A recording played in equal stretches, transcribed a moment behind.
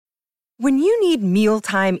When you need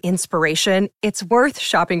mealtime inspiration, it's worth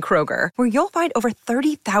shopping Kroger, where you'll find over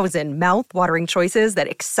 30,000 mouth-watering choices that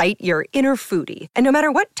excite your inner foodie. And no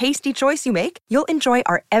matter what tasty choice you make, you'll enjoy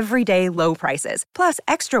our everyday low prices, plus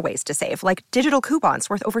extra ways to save, like digital coupons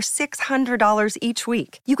worth over $600 each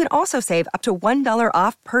week. You can also save up to $1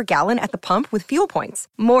 off per gallon at the pump with fuel points.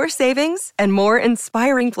 More savings and more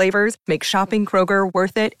inspiring flavors make shopping Kroger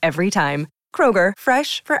worth it every time. Kroger,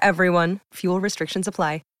 fresh for everyone. Fuel restrictions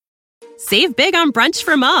apply. Save big on brunch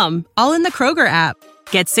for mom, all in the Kroger app.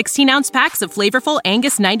 Get 16-ounce packs of flavorful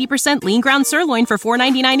Angus 90% lean ground sirloin for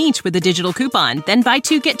 $4.99 each with a digital coupon. Then buy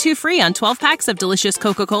 2, get 2 free on 12 packs of delicious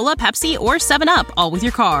Coca-Cola, Pepsi, or 7-Up, all with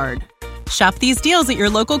your card. Shop these deals at your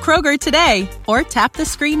local Kroger today, or tap the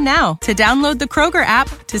screen now to download the Kroger app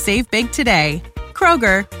to save big today.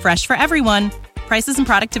 Kroger, fresh for everyone. Prices and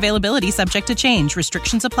product availability subject to change.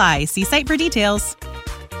 Restrictions apply. See site for details.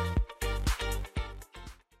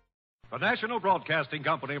 The National Broadcasting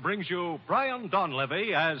Company brings you Brian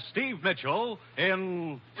Donlevy as Steve Mitchell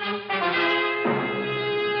in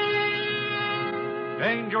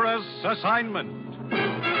Dangerous Assignment.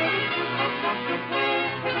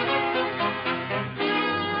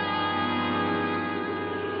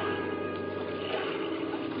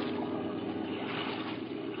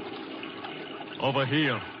 Over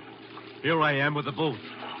here. Here I am with the boat.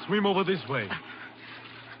 Swim over this way.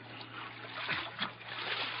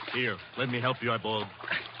 Here, let me help you, Eyeball.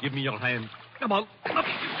 Give me your hand. Come on. Up.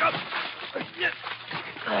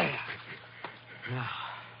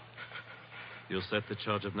 You'll set the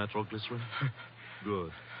charge of nitroglycerin?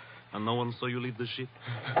 Good. And no one saw you leave the ship?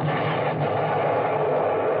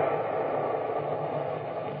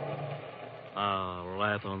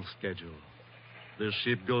 Right on schedule. The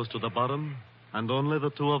ship goes to the bottom, and only the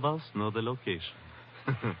two of us know the location.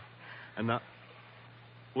 And now...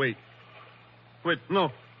 Wait,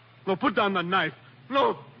 no. No, put down the knife.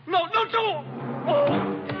 No, Joe!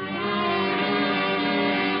 Oh.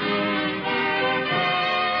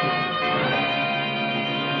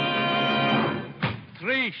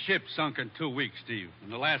 3 ships sunk in 2 weeks, Steve.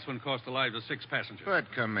 And the last one cost the lives of 6 passengers.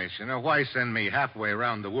 But, Commissioner, why send me halfway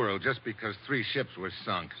around the world just because 3 ships were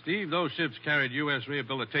sunk? Steve, those ships carried U.S.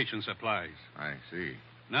 rehabilitation supplies. I see.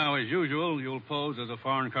 Now, as usual, you'll pose as a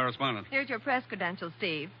foreign correspondent. Here's your press credentials,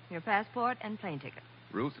 Steve. Your passport and plane ticket.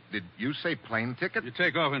 Ruth, did you say plane ticket? You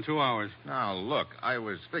take off in 2 hours. Now, look, I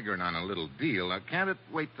was figuring on a little deal. Can't it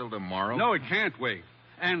wait till tomorrow? No, it can't wait.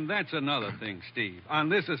 And that's another thing, Steve. On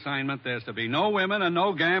this assignment, there's to be no women and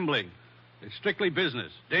no gambling. It's strictly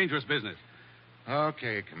business. Dangerous business.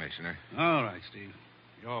 Okay, Commissioner. All right, Steve.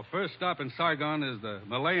 Your first stop in Saigon is the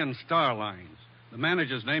Malayan Star Lines. The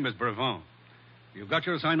manager's name is Brevant. You've got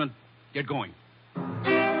your assignment. Get going.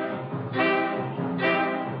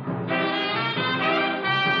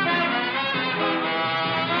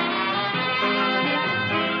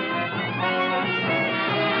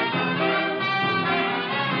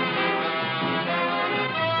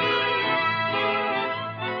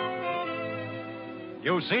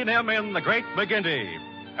 You've seen him in The Great McGinty,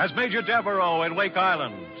 as Major Devereaux in Wake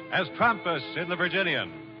Island, as Trampas in The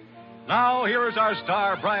Virginian. Now, here is our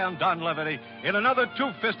star, Brian Donlevy, in another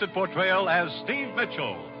two-fisted portrayal as Steve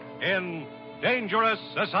Mitchell in Dangerous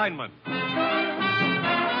Assignment.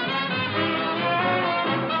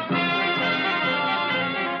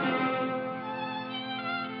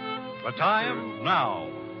 The time, now.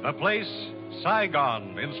 The place,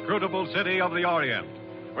 Saigon, inscrutable city of the Orient,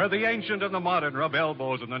 where the ancient and the modern rub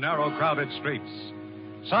elbows in the narrow, crowded streets.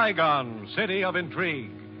 Saigon, city of intrigue,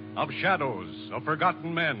 of shadows, of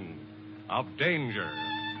forgotten men, of danger.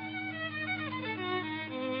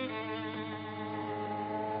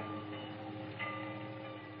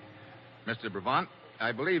 Mr. Brevant,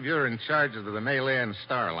 I believe you're in charge of the Malayan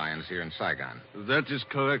Star Lines here in Saigon. That is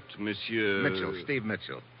correct, Monsieur... Mitchell, Steve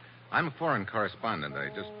Mitchell. I'm a foreign correspondent. I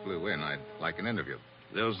just flew in. I'd like an interview.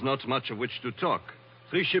 There's not much of which to talk.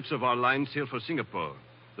 3 ships of our line sailed for Singapore.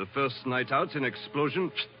 The first night out, an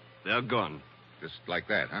explosion, they're gone. Just like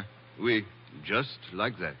that, huh? Oui, just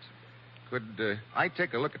like that. Could I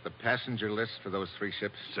take a look at the passenger list for those 3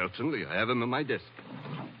 ships? Certainly. I have them on my desk.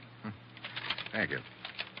 Thank you.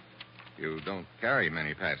 You don't carry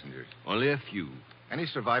many passengers. Only a few. Any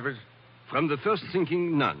survivors? From the first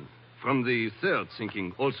sinking, none. From the third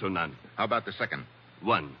sinking, also none. How about the second?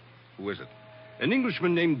 1. Who is it? An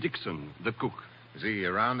Englishman named Dixon, the cook. Is he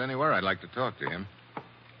around anywhere? I'd like to talk to him.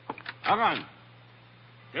 Aran,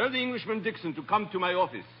 tell the Englishman Dixon to come to my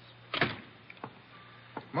office.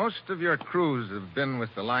 Most of your crews have been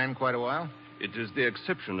with the line quite a while? It is the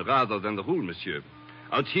exception rather than the rule, monsieur.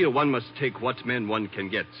 Out here, one must take what men one can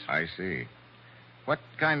get. I see. What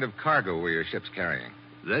kind of cargo were your ships carrying?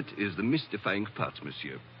 That is the mystifying part,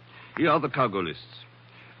 monsieur. Here are the cargo lists.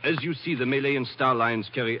 As you see, the Malayan Star Lines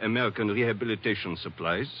carry American rehabilitation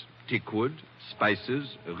supplies, teak wood, spices,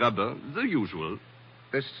 rubber, the usual.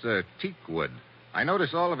 This teak wood, I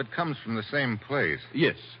notice all of it comes from the same place.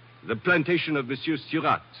 Yes, the plantation of Monsieur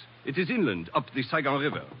Surratt. It is inland, up the Saigon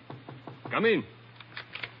River. Come in.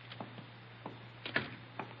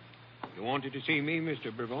 You wanted to see me,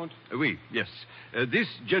 Mr. Brevant? Oui, yes. This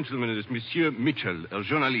gentleman is Monsieur Mitchell, a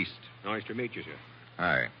journalist. Nice to meet you, sir.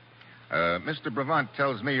 Hi. Mr. Brevant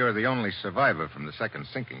tells me you're the only survivor from the second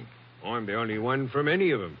sinking. I'm the only one from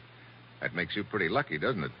any of them. That makes you pretty lucky,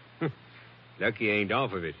 doesn't it? Lucky ain't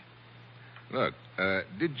off of it. Look,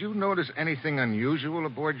 did you notice anything unusual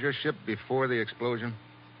aboard your ship before the explosion?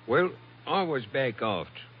 Well, I was back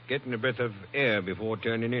aft, getting a breath of air before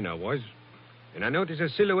turning in, I was. And I noticed a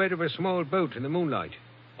silhouette of a small boat in the moonlight.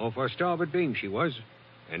 Off our starboard beam she was,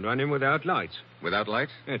 and running without lights. Without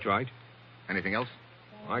lights? That's right. Anything else?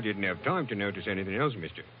 I didn't have time to notice anything else,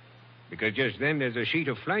 mister. Because just then there's a sheet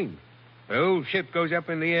of flame. The whole ship goes up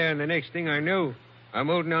in the air, and the next thing I know, I'm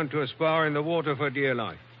holding on to a spar in the water for dear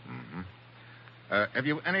life. Mm-hmm. Have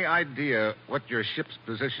you any idea what your ship's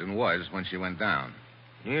position was when she went down?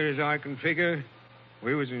 Near as I can figure,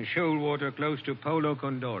 we was in shoal water close to Polo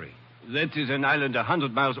Condori. That is an island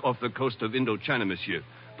 100 miles off the coast of Indochina, monsieur.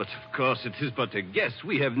 But, of course, it is but a guess.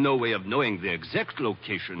 We have no way of knowing the exact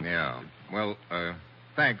location. Yeah. Well,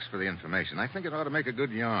 thanks for the information. I think it ought to make a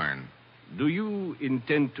good yarn. Do you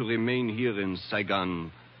intend to remain here in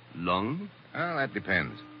Saigon long? Well, that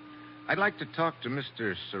depends. I'd like to talk to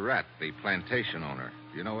Mr. Surratt, the plantation owner.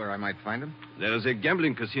 Do you know where I might find him? There is a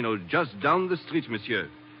gambling casino just down the street, monsieur.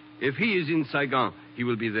 If he is in Saigon, he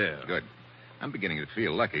will be there. Good. I'm beginning to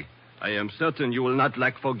feel lucky. I am certain you will not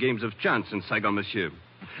lack for games of chance in Saigon, monsieur.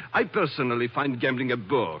 I personally find gambling a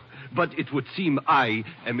bore, but it would seem I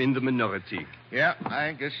am in the minority. Yeah,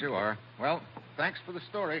 I guess you are. Well, thanks for the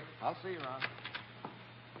story. I'll see you around.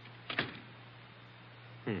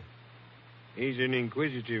 He's an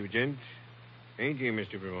inquisitive gent, ain't he,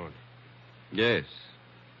 Mr. Brevant? Yes,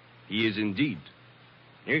 he is indeed.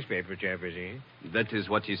 Newspaper chap, is he? That is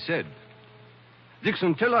what he said.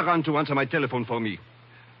 Dixon, tell Aran to answer my telephone for me.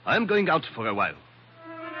 I'm going out for a while.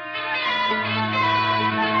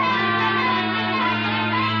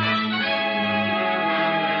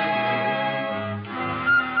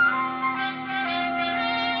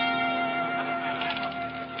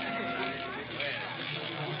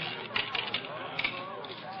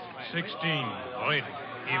 Ready.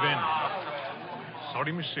 Even.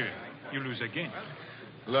 Sorry, monsieur. You lose again.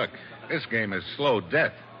 Look, this game is slow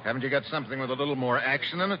death. Haven't you got something with a little more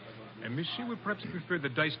action in it? And monsieur would perhaps prefer the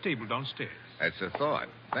dice table downstairs. That's a thought.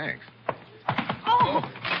 Thanks. Oh!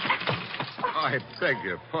 I beg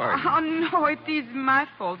your pardon. Oh, no, it is my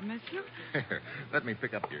fault, monsieur. Here, let me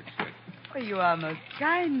pick up your stick. Oh, you are most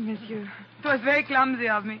kind, monsieur. It was very clumsy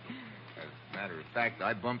of me. As a matter of fact,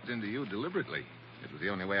 I bumped into you deliberately. It was the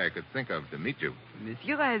only way I could think of to meet you.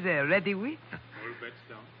 Monsieur has a ready wit. All bets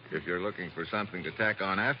down. If you're looking for something to tack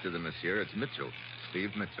on after the monsieur, it's Mitchell.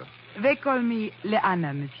 Steve Mitchell. They call me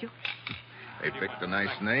Leanna, monsieur. They picked a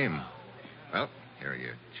nice name. Well, here are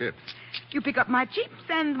your chips. You pick up my chips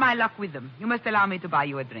and my luck with them. You must allow me to buy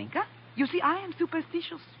you a drink, huh? You see, I am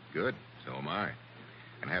superstitious. Good. So am I.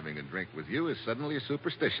 And having a drink with you is suddenly a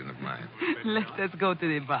superstition of mine. Let us go to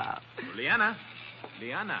the bar. Liana.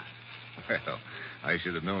 Well, I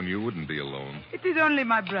should have known you wouldn't be alone. It is only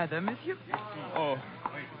my brother, monsieur. Oh,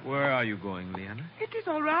 where are you going, Liana? It is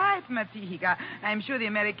all right, Matique. I'm sure the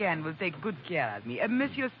American will take good care of me.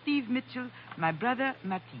 Monsieur Steve Mitchell, my brother,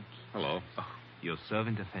 Matique. Hello. Oh, your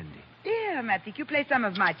servant, Effendi. Here, Matique, you play some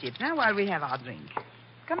of my chips now while we have our drink.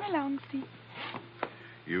 Come along, Steve.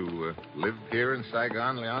 You live here in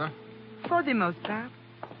Saigon, Liana? For the most part.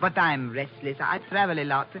 But I'm restless. I travel a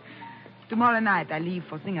lot. Tomorrow night I leave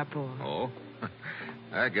for Singapore. Oh?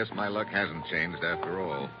 I guess my luck hasn't changed after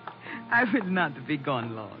all. I will not be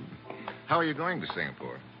gone long. How are you going to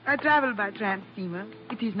Singapore? I travel by tramp steamer.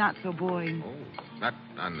 It is not so boring. Oh, not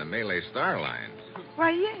on the Malay Star Lines.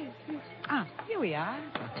 Why, yes. Ah, here we are.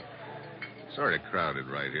 Sort of crowded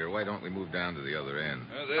right here. Why don't we move down to the other end?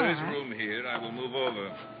 There is room here. I will move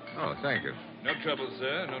over. Oh, thank you. No trouble,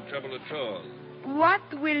 sir. No trouble at all. What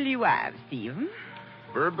will you have, Stephen?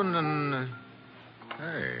 Bourbon and...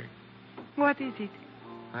 Hey, What is it?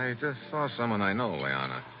 I just saw someone I know,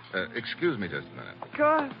 Leanna. Excuse me just a minute. Of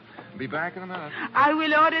course. Be back in a minute. I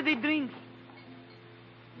will order the drinks.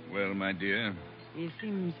 Well, my dear, He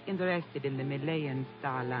seems interested in the Malayan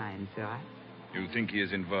Star Line, sir. you think he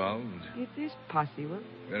is involved? It is possible.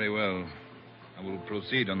 Very well. I will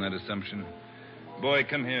proceed on that assumption. Boy,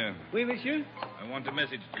 come here. Oui, monsieur? I want a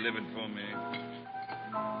message delivered for me.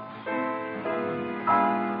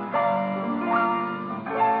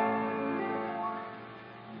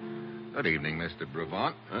 Good evening, Mr.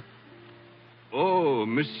 Brevant. Oh,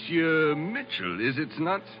 Monsieur Mitchell, is it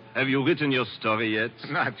not? Have you written your story yet?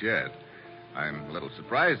 Not yet. I'm a little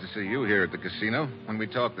surprised to see you here at the casino. When we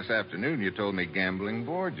talked this afternoon, you told me gambling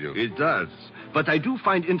bored you. It does. But I do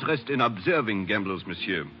find interest in observing gamblers,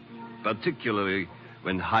 monsieur. Particularly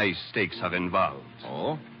when high stakes are involved.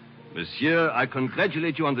 Oh? Monsieur, I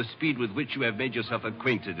congratulate you on the speed with which you have made yourself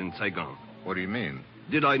acquainted in Saigon. What do you mean?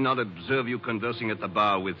 Did I not observe you conversing at the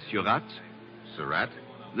bar with Surat? Surat?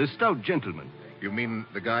 The stout gentleman. You mean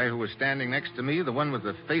the guy who was standing next to me, the one with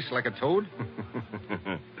the face like a toad?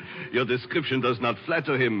 Your description does not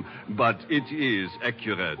flatter him, but it is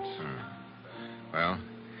accurate. Well,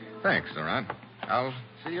 thanks, Surat. I'll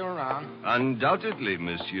see you around. Undoubtedly,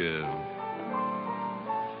 monsieur.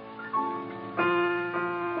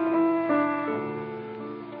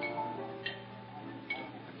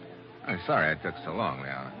 I'm sorry I took so long,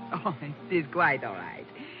 Leona. Oh, it is quite all right.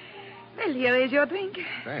 Well, here is your drink.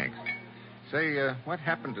 Thanks. Say, what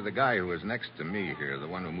happened to the guy who was next to me here, the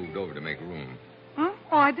one who moved over to make room? Huh?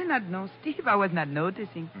 Oh, I did not know, Steve. I was not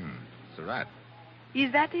noticing. Surat.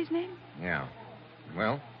 Is that his name? Yeah.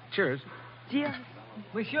 Well, cheers. Cheers.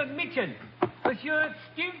 Monsieur Mitchell. Monsieur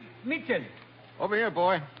Steve Mitchell. Over here,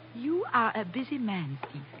 boy. You are a busy man,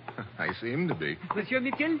 Steve. I seem to be. Monsieur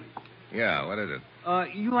Mitchell? Yeah, what is it?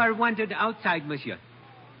 You are wanted outside, monsieur.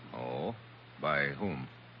 Oh? By whom?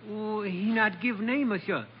 Oh, he not give name,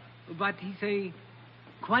 monsieur. But he say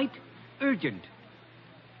quite urgent.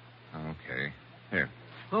 Okay. Here.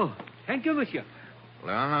 Oh, thank you, monsieur.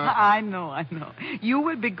 Leona. I know. You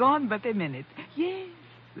will be gone but a minute. Yes,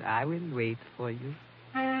 I will wait for you.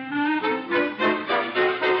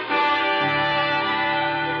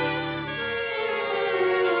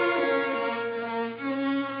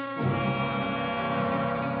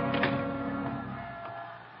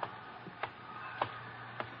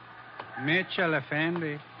 Mitchell,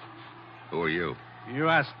 Effendi. Who are you? You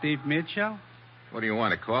are Steve Mitchell? What do you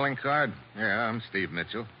want, a calling card? Yeah, I'm Steve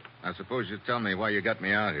Mitchell. I suppose you tell me why you got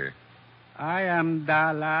me out here. I am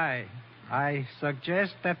Dalai. I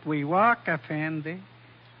suggest that we walk, Effendi.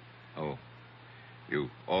 Oh. You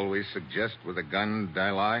always suggest with a gun,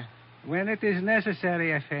 Dalai? When it is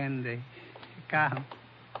necessary, Effendi. Come.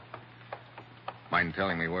 Mind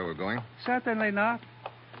telling me where we're going? Certainly not.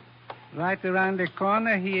 Right around the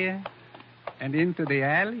corner here and into the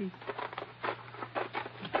alley.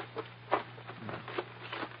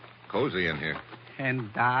 Cozy in here.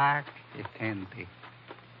 And dark, Effendi.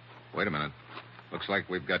 Wait a minute. Looks like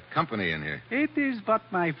we've got company in here. It is but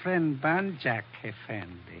my friend Banjak,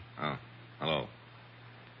 Effendi. Oh, hello.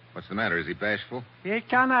 What's the matter? Is he bashful? He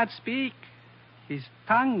cannot speak. His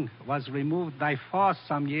tongue was removed by force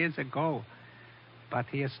some years ago. But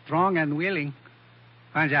he is strong and willing.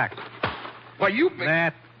 Banjak. Why, you...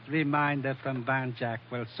 That reminder from Banjak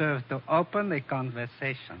will serve to open the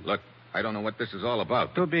conversation. Look, I don't know what this is all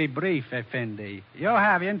about. To be brief, Effendi, you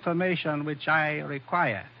have information which I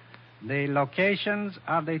require. The locations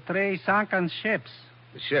of the 3 sunken ships.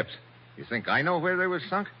 The ships? You think I know where they were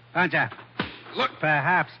sunk? Banjak. Look.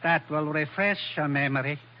 Perhaps that will refresh your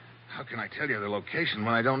memory. How can I tell you the location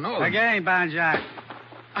when I don't know them? Again, Banjak.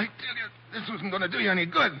 I tell you, this wasn't going to do you any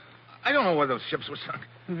good. I don't know where those ships were sunk.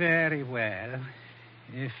 Very well.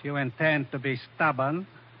 If you intend to be stubborn,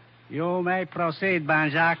 you may proceed,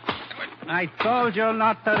 Banjak. I told you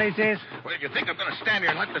not to resist. Well, you think I'm going to stand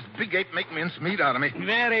here and let this big ape make mincemeat out of me?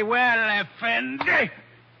 Very well, Effendi.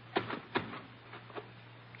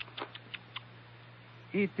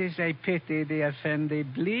 It is a pity the Effendi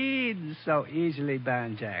bleeds so easily,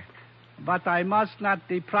 Banjak. But I must not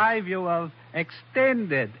deprive you of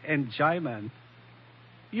extended enjoyment.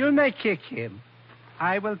 You may kick him.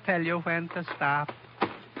 I will tell you when to stop.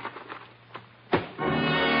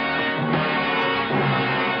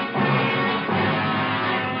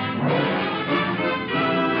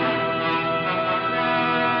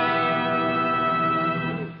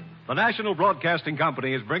 The National Broadcasting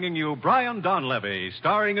Company is bringing you Brian Donlevy,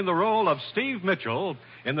 starring in the role of Steve Mitchell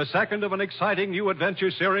in the second of an exciting new adventure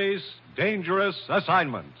series, Dangerous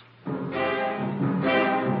Assignment.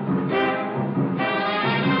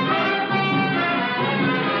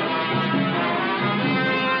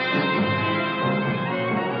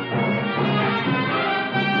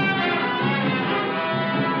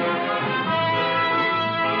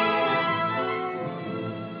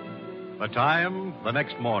 The time, the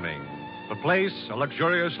next morning. The place, a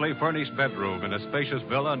luxuriously furnished bedroom in a spacious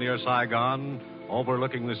villa near Saigon,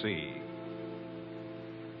 overlooking the sea.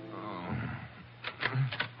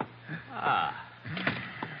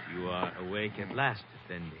 You are awake at last,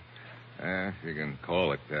 Effendi. If you can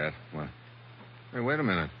call it that. Well, hey, wait a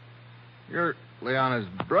minute. You're Liana's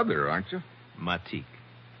brother, aren't you? Matik,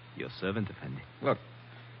 your servant, Effendi. Look,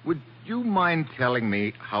 would you mind telling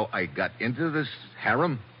me how I got into this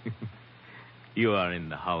harem? You are in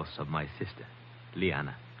the house of my sister,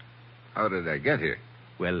 Liana. How did I get here?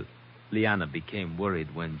 Well, Liana became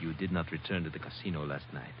worried when you did not return to the casino last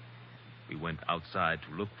night. We went outside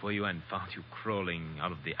to look for you and found you crawling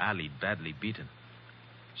out of the alley, badly beaten.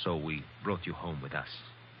 So we brought you home with us.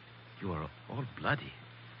 You are all bloody.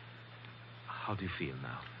 How do you feel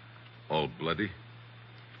now? All bloody?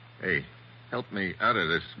 Hey, help me out of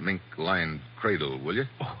this mink-lined cradle, will you?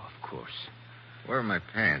 Oh, of course. Where are my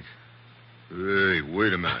pants? Hey,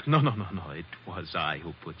 wait a minute. No. It was I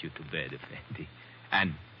who put you to bed, Effendi.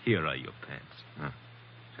 And here are your pants. Oh,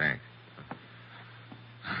 thanks.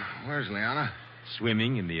 Where's Liana?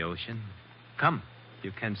 Swimming in the ocean. Come,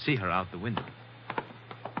 you can see her out the window.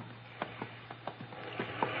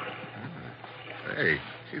 Hey,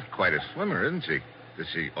 she's quite a swimmer, isn't she? Does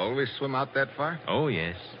she always swim out that far? Oh,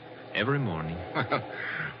 yes. Every morning. Well,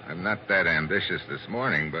 I'm not that ambitious this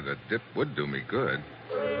morning, but a dip would do me good.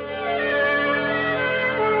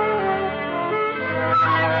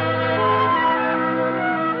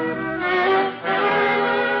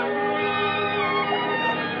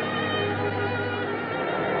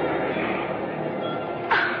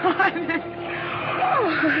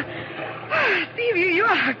 Steve, you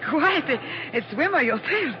are quite a swimmer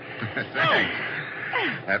yourself. Thanks.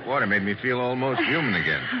 That water made me feel almost human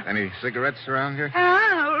again. Any cigarettes around here?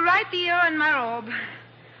 Right here in my robe.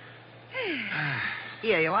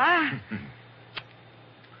 Here you are.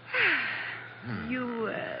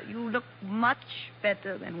 You look much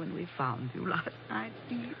better than when we found you last night,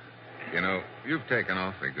 Steve. You know, you've taken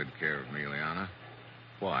awfully good care of me, Liana.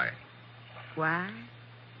 Why? Why?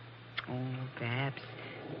 Oh, perhaps.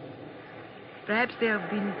 Perhaps there have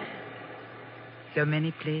been so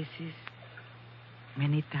many places,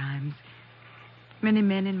 many times, many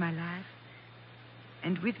men in my life.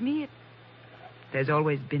 And with me, there's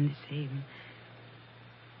always been the same.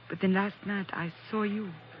 But then last night, I saw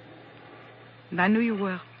you. And I knew you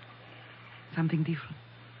were something different.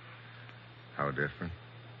 How different?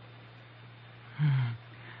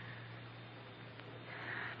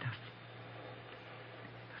 Does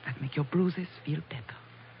that make your bruises feel better?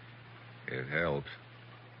 It helps.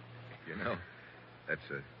 You know, that's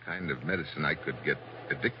a kind of medicine I could get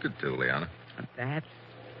addicted to, Liana.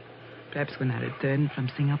 Perhaps when I return from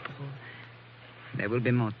Singapore, there will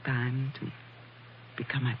be more time to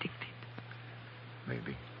become addicted.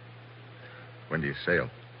 Maybe. When do you sail?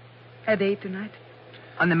 At 8 tonight.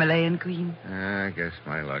 On the Malayan Queen. I guess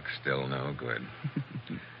my luck's still no good.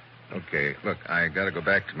 Okay, look, I gotta go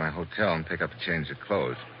back to my hotel and pick up a change of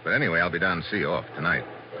clothes. But anyway, I'll be down to see you off tonight.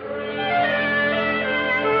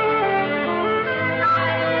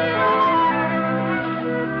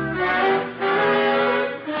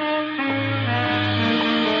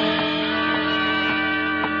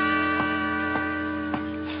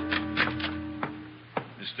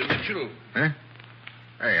 Mr. Mitchell. Huh?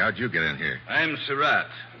 Hey, how'd you get in here? I'm Surratt.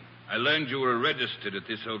 I learned you were registered at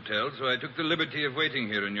this hotel, so I took the liberty of waiting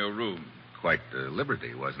here in your room. Quite a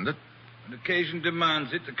liberty, wasn't it? When occasion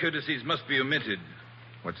demands it, the courtesies must be omitted.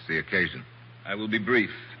 What's the occasion? I will be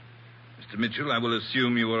brief. Mr. Mitchell, I will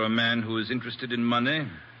assume you are a man who is interested in money.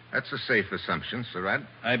 That's a safe assumption, Surratt.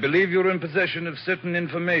 I believe you're in possession of certain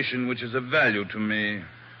information which is of value to me.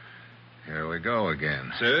 Here we go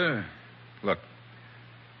again. Sir? Look,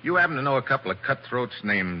 you happen to know a couple of cutthroats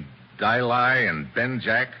named Dilai and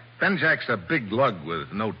Benjack? Benjack's a big lug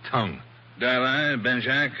with no tongue. Dilai,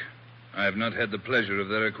 Benjack? I have not had the pleasure of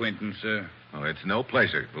their acquaintance, sir. Oh, it's no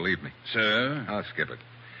pleasure, believe me. Sir? I'll skip it.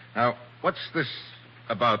 Now, what's this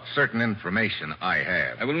about certain information I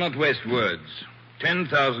have? I will not waste words.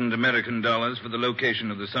 10,000 American dollars for the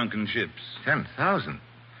location of the sunken ships. 10,000?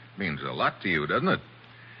 Means a lot to you, doesn't it?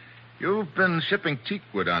 You've been shipping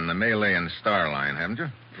teakwood on the Malayan Star Line, haven't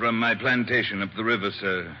you? From my plantation up the river,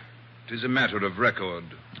 sir. It is a matter of record.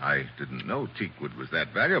 I didn't know teakwood was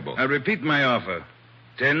that valuable. I repeat my offer.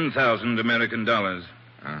 10,000 American dollars.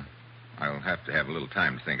 I'll have to have a little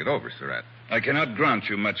time to think it over, Surratt. I cannot grant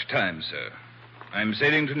you much time, sir. I'm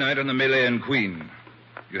sailing tonight on the Malayan Queen.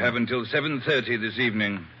 You have until 7:30 this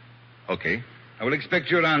evening. Okay. I will expect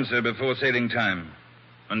your answer before sailing time.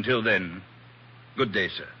 Until then, good day,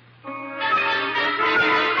 sir.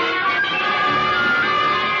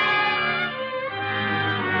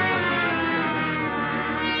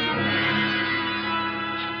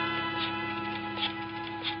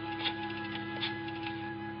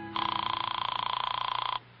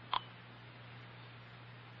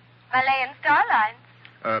 Malayan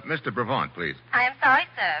Starlines. Mr. Brevant, please. I am sorry,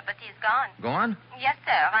 sir, but he's gone. Gone? Yes,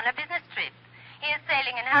 sir, on a business trip. He is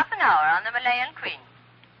sailing in half an hour on the Malayan Queen.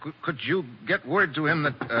 Could you get word to him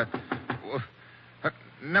that...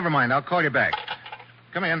 never mind. I'll call you back.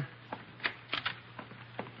 Come in.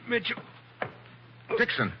 Mitchell.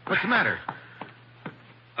 Dixon, what's the matter?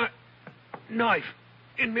 Knife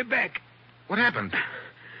in my back. What happened?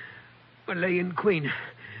 Malayan Queen.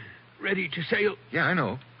 Ready to sail. Yeah, I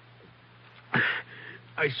know.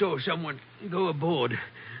 I saw someone go aboard.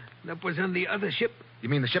 That was on the other ship. You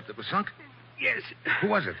mean the ship that was sunk? Yes. Who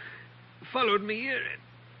was it? Followed me here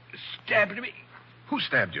and stabbed me. Who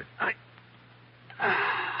stabbed you?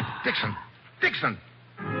 Dixon! Dixon!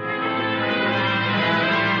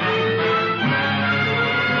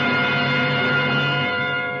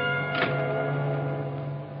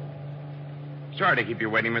 Sorry to keep you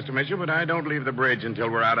waiting, Mr. Mitchell, but I don't leave the bridge until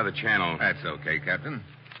we're out of the channel. That's okay, Captain.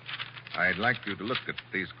 I'd like you to look at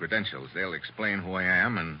these credentials. They'll explain who I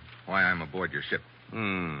am and why I'm aboard your ship.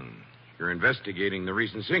 You're investigating the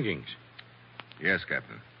recent sinkings. Yes,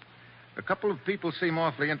 Captain. A couple of people seem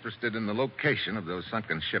awfully interested in the location of those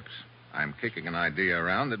sunken ships. I'm kicking an idea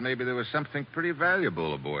around that maybe there was something pretty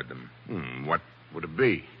valuable aboard them. What would it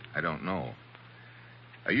be? I don't know.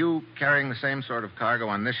 Are you carrying the same sort of cargo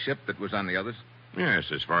on this ship that was on the others?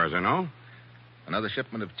 Yes, as far as I know. Another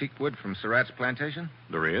shipment of teak wood from Surratt's plantation?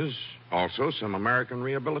 There is. Also, some American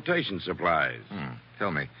rehabilitation supplies.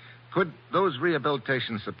 Tell me, could those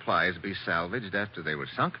rehabilitation supplies be salvaged after they were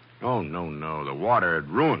sunk? Oh, no. The water had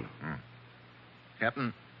ruined them.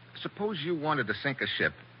 Captain, suppose you wanted to sink a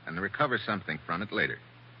ship and recover something from it later.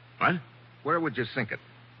 What? Where would you sink it?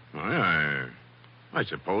 I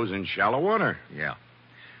suppose in shallow water. Yeah.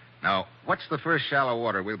 Now, what's the first shallow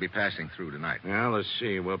water we'll be passing through tonight? Well, let's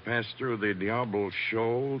see. We'll pass through the Diablo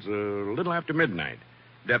Shoals a little after midnight.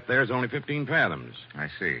 Depth there is only 15 fathoms. I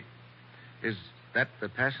see. Is that the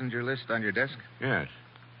passenger list on your desk? Yes.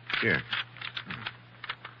 Here.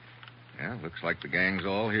 Yeah, looks like the gang's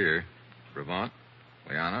all here. Brevant,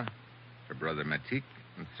 Liana, her brother Matik,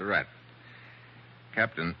 and Surratt.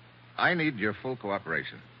 Captain, I need your full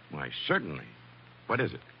cooperation. Why, certainly. What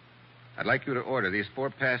is it? I'd like you to order these 4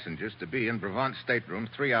 passengers to be in Brevant's stateroom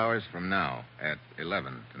 3 hours from now at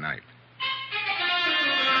 11 tonight.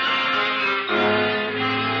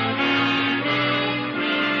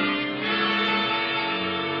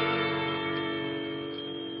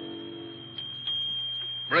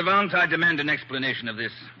 Brevant, I demand an explanation of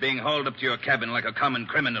this, being hauled up to your cabin like a common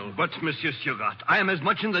criminal. But, Monsieur Surratt, I am as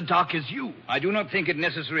much in the dark as you. I do not think it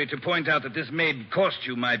necessary to point out that this maid cost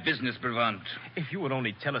you my business, Brevant. If you would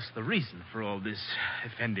only tell us the reason for all this,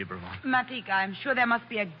 Effendi Brevant. Matik, I'm sure there must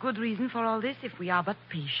be a good reason for all this. If we are but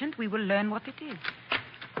patient, we will learn what it is.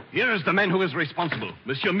 Here is the man who is responsible,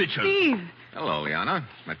 Monsieur Mitchell. Steve! Hello, Liana.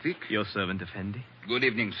 Matik. Your servant, Effendi. Good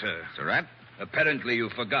evening, sir. Surratt. Apparently you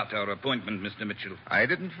forgot our appointment, Mr. Mitchell. I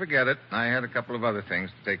didn't forget it. I had a couple of other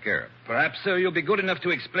things to take care of. Perhaps, sir, you'll be good enough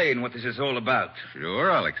to explain what this is all about.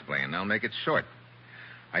 Sure, I'll explain. I'll make it short.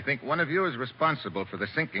 I think one of you is responsible for the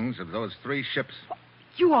sinkings of those 3 ships.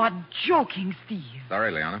 You are joking, Steve.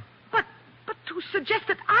 Sorry, Liana. But to suggest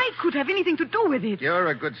that I could have anything to do with it. You're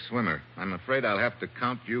a good swimmer. I'm afraid I'll have to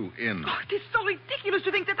count you in. Oh, it is so ridiculous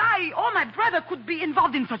to think that I or my brother could be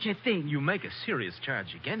involved in such a thing. You make a serious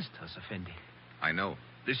charge against us, Effendi. I know.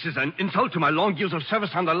 This is an insult to my long years of service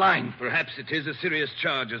on the line. Perhaps it is a serious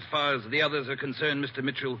charge as far as the others are concerned, Mr.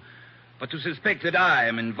 Mitchell. But to suspect that I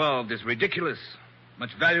am involved is ridiculous. Much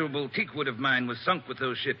valuable teakwood of mine was sunk with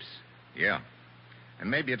those ships. Yeah. And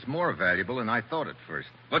maybe it's more valuable than I thought at first.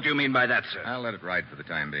 What do you mean by that, sir? I'll let it ride for the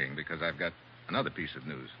time being, because I've got another piece of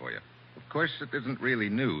news for you. Of course, it isn't really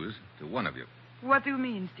news to one of you. What do you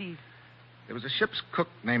mean, Steve? There was a ship's cook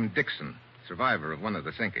named Dixon, survivor of one of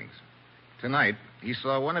the sinkings. Tonight, he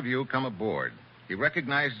saw one of you come aboard. He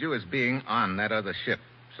recognized you as being on that other ship,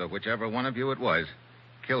 so whichever one of you it was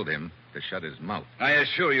killed him to shut his mouth. I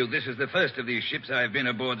assure you this is the first of these ships I have been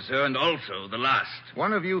aboard, sir, and also the last.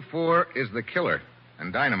 One of you 4 is the killer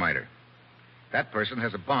and dynamiter. That person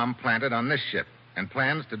has a bomb planted on this ship and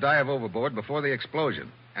plans to dive overboard before the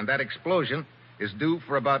explosion. And that explosion is due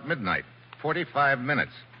for about midnight, 45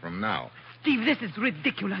 minutes from now. Steve, this is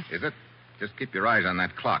ridiculous. Is it? Just keep your eyes on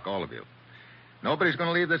that clock, all of you. Nobody's going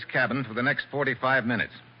to leave this cabin for the next 45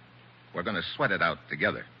 minutes. We're going to sweat it out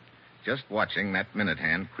together, just watching that minute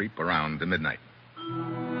hand creep around to midnight.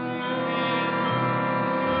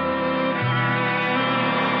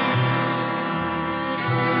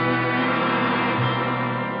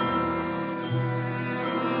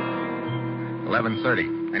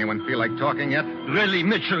 $11:30. Anyone feel like talking yet? Really,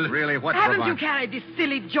 Mitchell? Really, what, Haven't Brabant? you carried this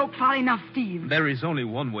silly joke far enough, Steve? There is only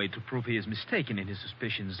one way to prove he is mistaken in his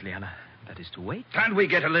suspicions, Liana. That is to wait. Can't we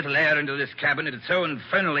get a little air into this cabin? It's so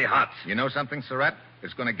infernally hot. You know something, Surratt?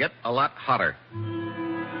 It's going to get a lot hotter.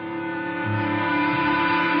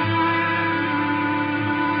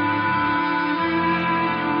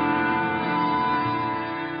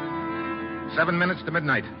 Seven minutes to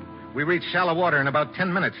midnight. We reach shallow water in about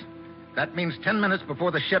 10 minutes. That means 10 minutes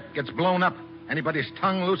before the ship gets blown up. Anybody's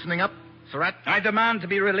tongue loosening up? Surratt? I demand to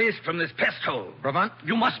be released from this pest hole. Brabant?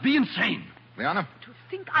 You must be insane. Liana?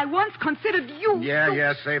 Think I once considered you...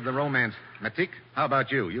 Yeah, save the romance. Matik, how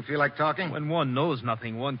about you? You feel like talking? When one knows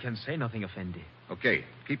nothing, one can say nothing, Effendi. Okay,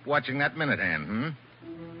 keep watching that minute hand,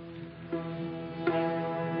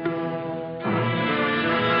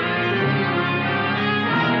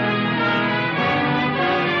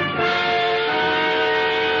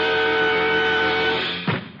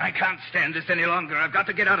 'I can't stand this any longer. I've got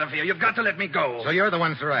to get out of here. You've got to let me go. So you're the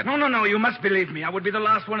one, Surratt? No. You must believe me. I would be the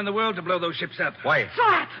last one in the world to blow those ships up. Why?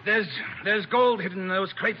 Surratt! There's gold hidden in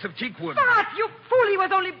those crates of teak wood. Surratt, you fool. He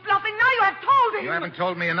was only bluffing. Now you have told him. You haven't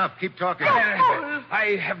told me enough. Keep talking.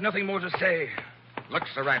 I have nothing more to say. Look,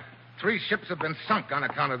 Surratt, 3 ships have been sunk on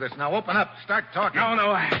account of this. Now open up. Start talking.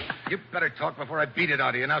 No. You better talk before I beat it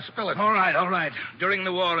out of you. Now spill it. All right. During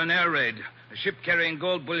the war, an air raid, a ship carrying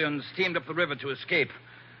gold bullion steamed up the river to escape.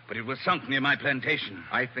 But it was sunk near my plantation.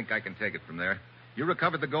 I think I can take it from there. You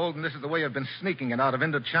recovered the gold, and this is the way you've been sneaking it out of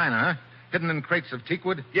Indochina, huh? Hidden in crates of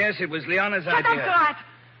teakwood? Yes, it was Liana's Shut idea. up, Surratt.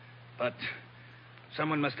 But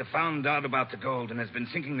someone must have found out about the gold and has been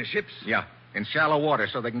sinking the ships. Yeah, in shallow water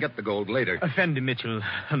so they can get the gold later. Effendi Mitchell,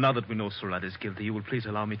 now that we know Surratt is guilty, you will please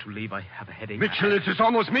allow me to leave. I have a headache. Mitchell, it is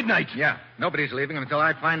almost midnight. Yeah, nobody's leaving until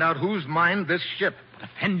I find out who's mined this ship.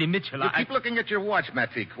 Effendi Mitchell, You keep looking at your watch,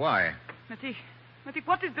 Matik. Why? Matik,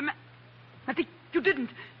 what is the Matik, you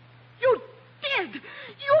didn't. You did.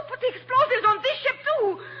 You put the explosives on this ship,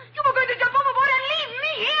 too. You were going to jump overboard and leave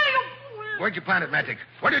me here, you fool. Where'd you plant it, Matik?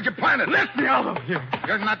 Where did you plant it? Let me out of here.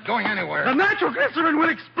 You're not going anywhere. The nitroglycerin will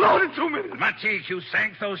explode in 2 minutes. Matik, you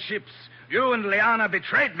sank those ships. You and Liana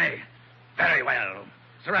betrayed me. Very well.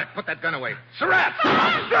 Surratt, put that gun away. Surratt!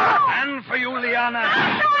 Stop! And for you, Liana.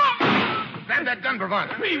 Grab that gun,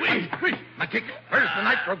 Brabant. Wait. Matik, where's the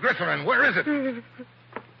nitroglycerin? Where is it?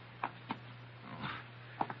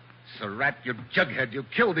 Surratt, you jughead. You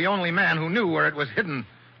killed the only man who knew where it was hidden.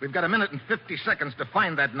 We've got 1 minute and 50 seconds to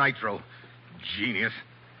find that nitro. Genius.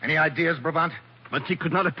 Any ideas, Brabant? Matik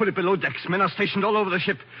could not have put it below decks. Men are stationed all over the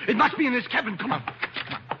ship. It must be in this cabin. Come on.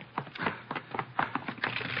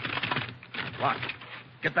 Lock.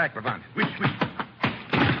 Get back, Brabant. Wait.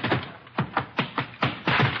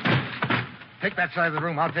 Take that side of the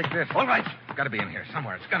room. I'll take this. All right. It's got to be in here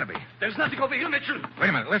somewhere. It's got to be. There's nothing over here, Mitchell. Wait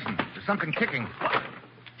a minute. Listen. There's something kicking.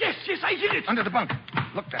 Yes, I hear it. Under the bunk.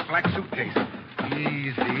 Look, that black suitcase.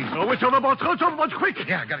 Easy. Oh, it's overboard. Throw it overboard quick.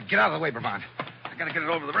 Yeah, I got to get out of the way, Brabant. I got to get it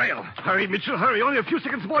over the rail. Hurry, Mitchell, hurry. Only a few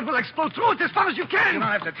seconds more, it will explode. Throw it as far as you can. You don't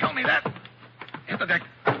have to tell me that. Hit the deck.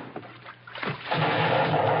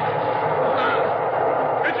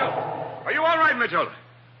 Mitchell! Are you all right, Mitchell?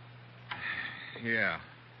 Yeah.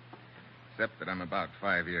 Except that I'm about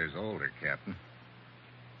 5 years older, Captain.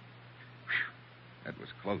 Whew. That was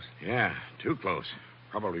close. Yeah, too close.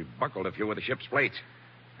 Probably buckled a few of the ship's plates.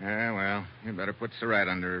 Yeah, well, you better put Surratt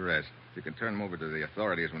under arrest. You can turn him over to the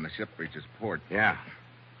authorities when the ship reaches port. Yeah.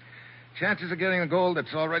 Chances of getting the gold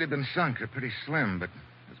that's already been sunk are pretty slim, but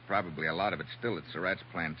there's probably a lot of it still at Surratt's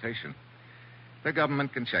plantation. The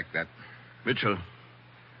government can check that. Mitchell,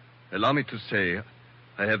 allow me to say,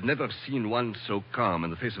 I have never seen one so calm in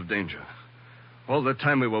the face of danger. All the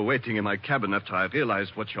time we were waiting in my cabin after I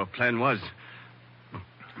realized what your plan was,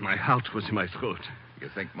 my heart was in my throat. You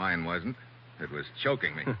think mine wasn't? It was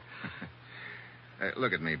choking me.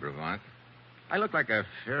 Look at me, Brabant. I look like a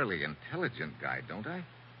fairly intelligent guy, don't I?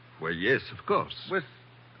 Well, yes, of course. With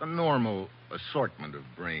a normal assortment of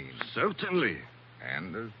brains. Certainly.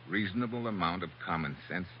 And a reasonable amount of common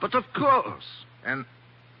sense. But of course. And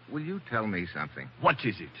will you tell me something? What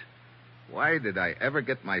is it? Why did I ever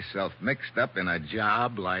get myself mixed up in a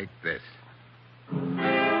job like this?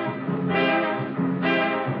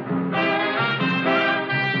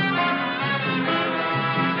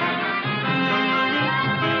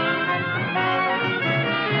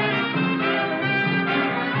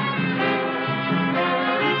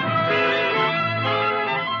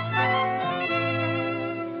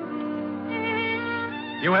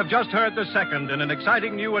 You have just heard the second in an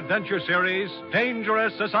exciting new adventure series,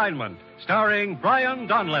 Dangerous Assignment, starring Brian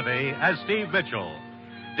Donlevy as Steve Mitchell.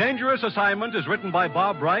 Dangerous Assignment is written by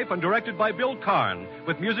Bob Reif and directed by Bill Karn,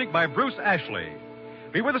 with music by Bruce Ashley.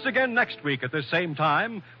 Be with us again next week at this same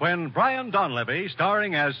time when Brian Donlevy,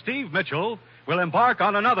 starring as Steve Mitchell, will embark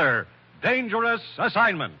on another Dangerous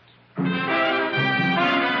Assignment.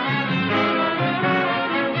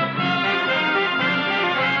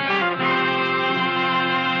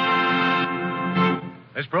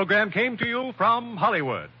 This program came to you from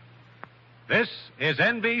Hollywood. This is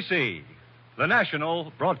NBC, the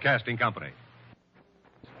National Broadcasting Company.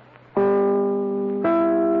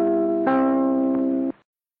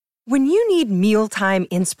 When you need mealtime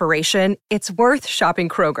inspiration, it's worth shopping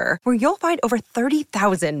Kroger, where you'll find over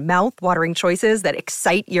 30,000 mouth-watering choices that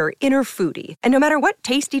excite your inner foodie. And no matter what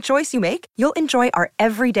tasty choice you make, you'll enjoy our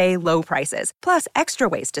everyday low prices, plus extra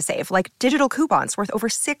ways to save, like digital coupons worth over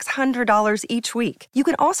 $600 each week. You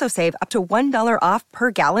can also save up to $1 off per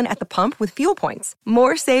gallon at the pump with fuel points.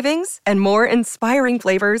 More savings and more inspiring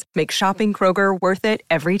flavors make shopping Kroger worth it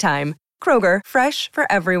every time. Kroger, fresh for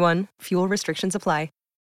everyone. Fuel restrictions apply.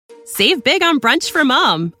 Save big on brunch for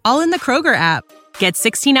mom, all in the Kroger app. Get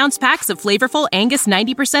 16-ounce packs of flavorful Angus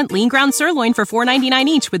 90% lean ground sirloin for $4.99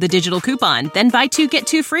 each with a digital coupon. Then buy 2, get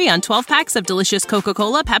 2 free on 12 packs of delicious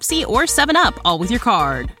Coca-Cola, Pepsi, or 7-Up, all with your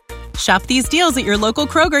card. Shop these deals at your local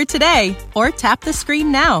Kroger today, or tap the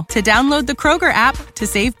screen now to download the Kroger app to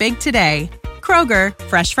save big today. Kroger,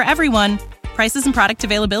 fresh for everyone. Prices and product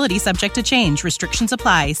availability subject to change. Restrictions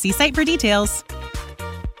apply. See site for details.